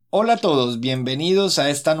Hola a todos, bienvenidos a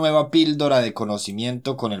esta nueva píldora de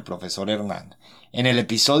conocimiento con el profesor Hernán. En el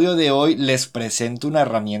episodio de hoy les presento una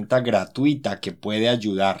herramienta gratuita que puede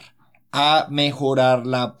ayudar a mejorar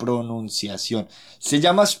la pronunciación. Se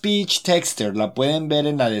llama SpeechTexter, la pueden ver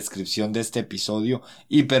en la descripción de este episodio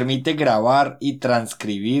y permite grabar y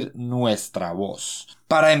transcribir nuestra voz.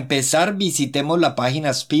 Para empezar, visitemos la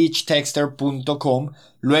página speechtexter.com.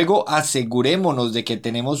 Luego asegurémonos de que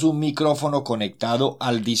tenemos un micrófono conectado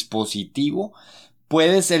al dispositivo.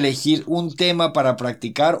 Puedes elegir un tema para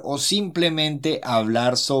practicar o simplemente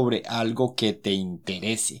hablar sobre algo que te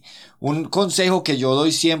interese. Un consejo que yo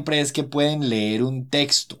doy siempre es que pueden leer un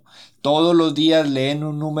texto. Todos los días leen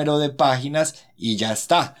un número de páginas y ya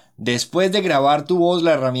está. Después de grabar tu voz,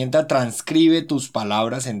 la herramienta transcribe tus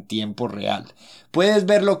palabras en tiempo real. Puedes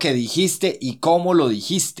ver lo que dijiste y cómo lo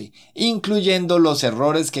dijiste, incluyendo los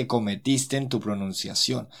errores que cometiste en tu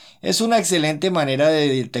pronunciación. Es una excelente manera de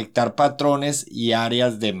detectar patrones y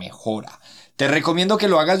áreas de mejora. Te recomiendo que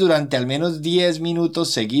lo hagas durante al menos 10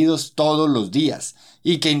 minutos seguidos todos los días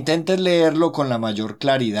y que intentes leerlo con la mayor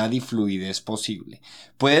claridad y fluidez posible.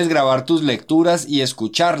 Puedes grabar tus lecturas y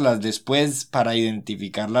escucharlas después para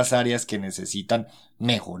identificar las áreas que necesitan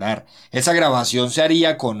mejorar. Esa grabación se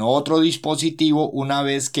haría con otro dispositivo una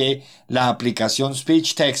vez que la aplicación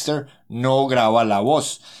SpeechTexter no graba la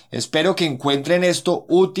voz. Espero que encuentren esto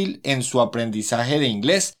útil en su aprendizaje de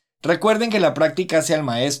inglés. Recuerden que la práctica hace al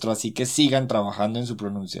maestro, así que sigan trabajando en su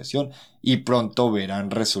pronunciación y pronto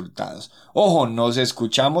verán resultados. Ojo, nos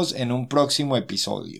escuchamos en un próximo episodio.